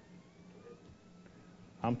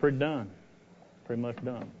 I'm pretty done. Pretty much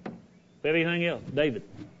done. Anything else? David.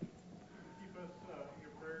 Keep us in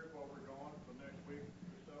your prayers while we're gone for the next week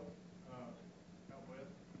or so. Out west.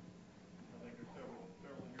 I think there's several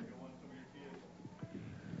here going, some of your kids.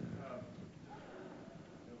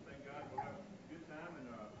 Thank God we'll have a good time, and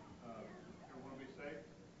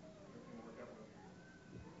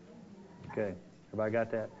Okay. Everybody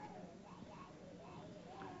got that?